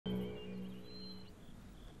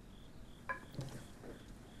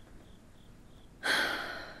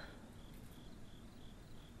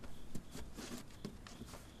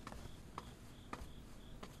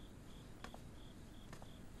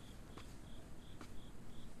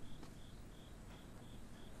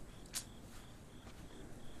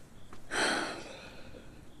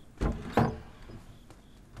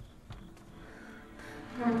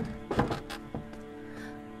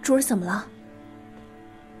主儿怎么了？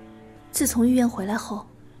自从御苑回来后，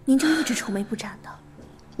您就一直愁眉不展的。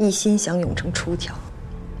一心想永成出挑，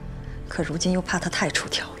可如今又怕他太出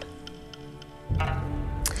挑了。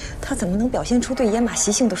他怎么能表现出对野马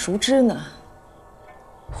习性的熟知呢？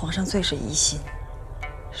皇上最是疑心，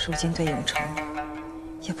如今对永成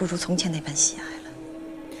也不如从前那般喜爱了。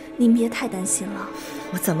您别太担心了。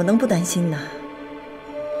我怎么能不担心呢？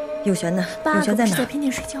永璇呢？永璇在哪？不是在偏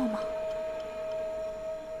殿睡觉吗？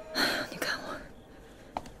你看我，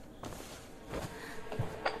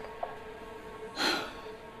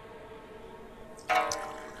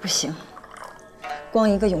不行，光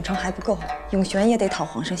一个永成还不够，永璇也得讨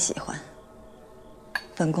皇上喜欢。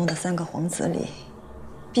本宫的3个皇子里，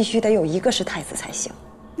必须得有1个是太子才行。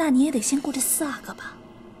那你也得先顾着4阿哥吧，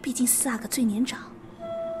毕竟4阿哥最年长。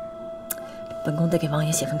本宫得给王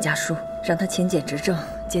爷写封家书，让他勤俭执政，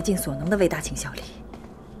竭尽所能的为大清效力。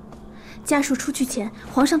家书出去前，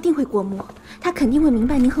皇上定会过目，他肯定会明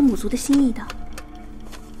白您和母族的心意的。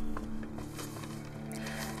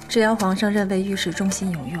只要皇上认为御史忠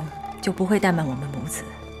心有用，就不会怠慢我们母子。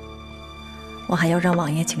我还要让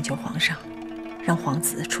王爷请求皇上，让皇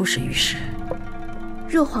子出使御史。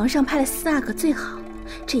若皇上派了4阿哥最好，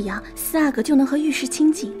这样4阿哥就能和御史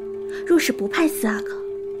亲近；若是不派4阿哥，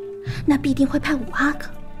那必定会派5阿哥。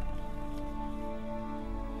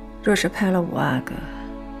若是派了5阿哥，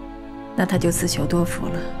那他就自求多福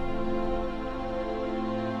了。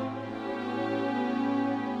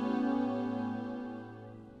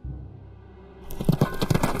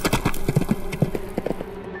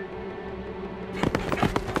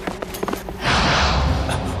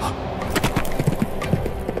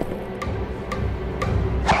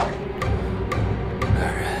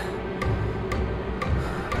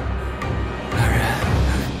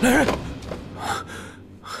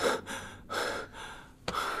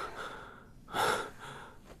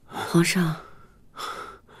皇上，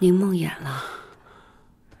您梦魇了，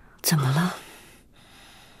怎么了？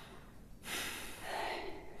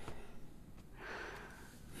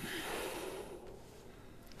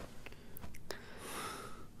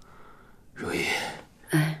如懿，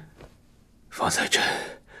哎，方才朕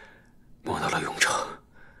梦到了永成，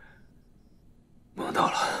梦到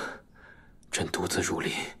了朕独自入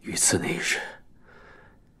林遇刺那一日，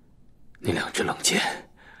那2支冷箭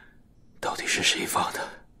到底是谁放的？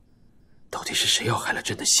到底是谁要害了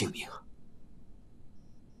朕的性命啊？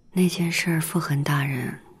那件事儿，傅恒大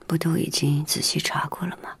人不都已经仔细查过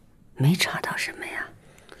了吗？没查到什么呀？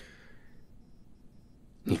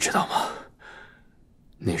你知道吗？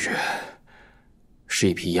那日是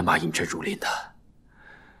一匹野马引朕入林的，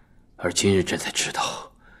而今日朕才知道，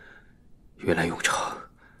原来永成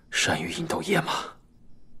善于引导野马。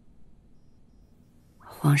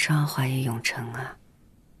皇上怀疑永成啊？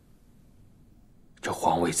这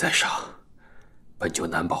皇位在上，本就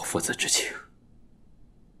难保父子之情。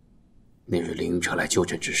那日凌云车来救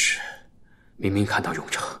朕之时，明明看到永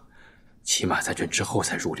成骑马在朕之后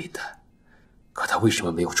才入林的，可他为什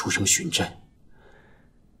么没有出声寻朕？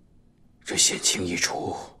这险情一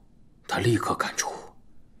出，他立刻赶出，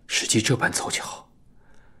时机这般凑巧。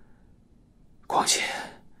况且，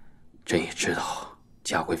朕也知道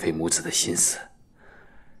嘉贵妃母子的心思。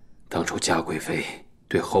当初嘉贵妃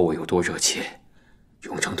对后位有多热切，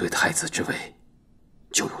永成对太子之位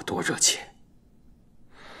就有多热切。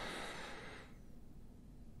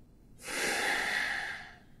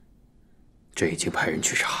朕已经派人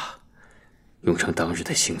去查永成当日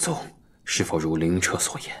的行踪是否如凌云彻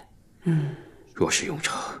所言。若是永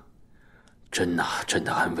成真拿朕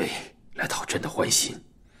的安危来讨朕的欢心，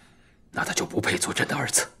那他就不配做朕的儿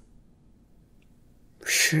子。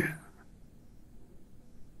是。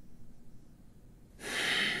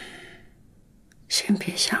先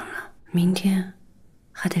别想了，明天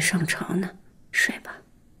还得上朝呢，睡吧。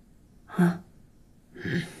啊？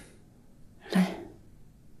来。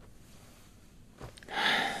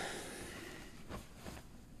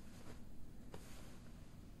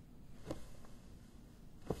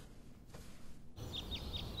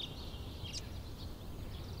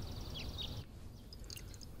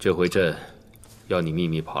这回朕要你秘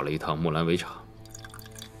密跑了一趟木兰围场，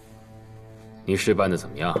你事办的怎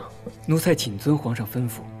么样？奴才谨遵皇上吩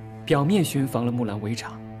咐，表面巡防了木兰围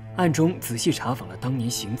场，暗中仔细查访了当年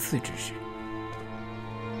行刺之事。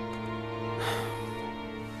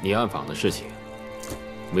你暗访的事情，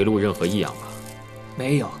没录任何异样吧？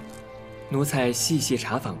没有，奴才细细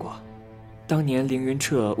查访过。当年凌云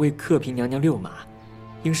彻为克嫔娘娘遛马，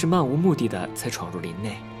应是漫无目的的才闯入林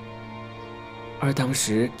内。而当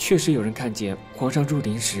时确实有人看见皇上入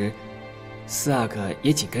林时，4阿哥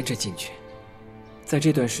也紧跟着进去。在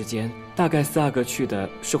这段时间，大概四阿哥去的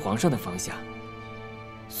是皇上的方向，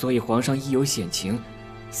所以皇上一有险情，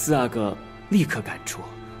四阿哥立刻赶出。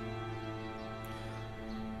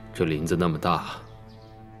这林子那么大，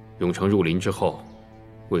永成入林之后，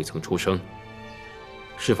未曾出声，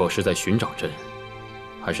是否是在寻找朕，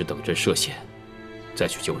还是等朕涉险，再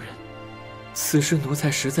去救人？此事奴才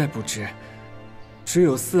实在不知，只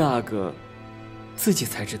有四阿哥自己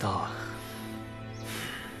才知道啊。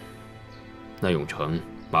那永成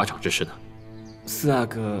马场之事呢？四阿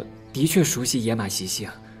哥的确熟悉野马习性，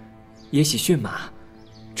也喜驯马，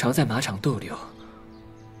常在马场逗留。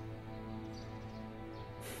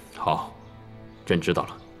好，朕知道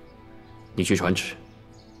了。你去传旨，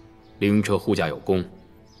凌云彻护驾有功，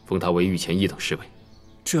封他为御前1等侍卫。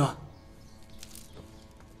这。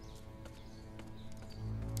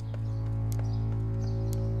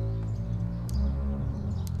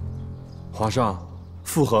皇上，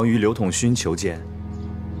父皇与刘统勋求见，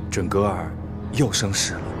准格尔又生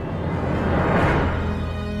事了。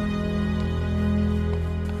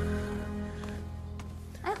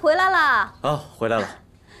哎，回来啦！啊，回来了。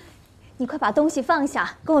你快把东西放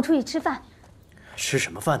下，跟我出去吃饭。吃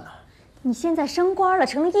什么饭呢？你现在升官了，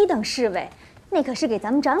成了1等侍卫，那可是给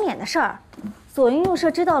咱们长脸的事儿。左邻右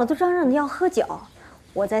舍知道了，都嚷嚷着要喝酒。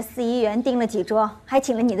我在四一园订了几桌，还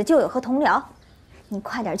请了你的旧友和同僚。你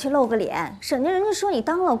快点去露个脸，省得人家说你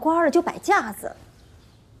当了官了就摆架子。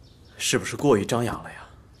是不是过于张扬了呀？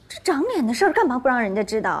这长脸的事儿干嘛不让人家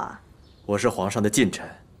知道啊？我是皇上的近臣，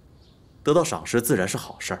得到赏识自然是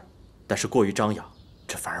好事儿，但是过于张扬，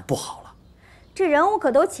这反而不好了。这人物可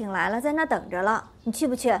都请来了，在那等着了，你去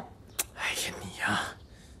不去？哎呀，你呀！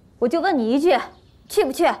我就问你一句，去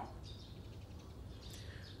不去？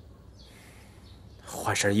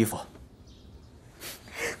换身衣服。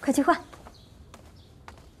快去换。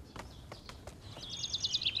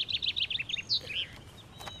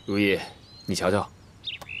如意，你瞧瞧，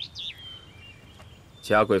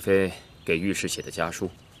嘉贵妃给御史写的家书，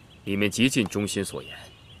里面极尽忠心所言，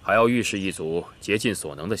还要御史一族竭尽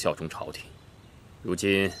所能地效忠朝廷。如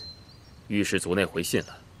今，御史族内回信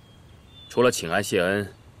了，除了请安谢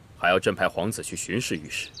恩，还要朕派皇子去巡视御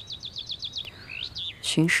史。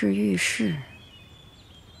巡视御史，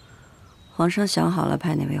皇上想好了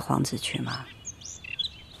派哪位皇子去吗？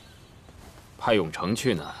派永成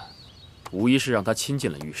去呢，无疑是让他亲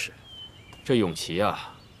近了御史。这永琪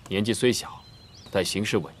啊，年纪虽小，但行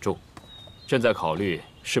事稳重，朕在考虑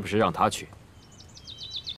是不是让他去。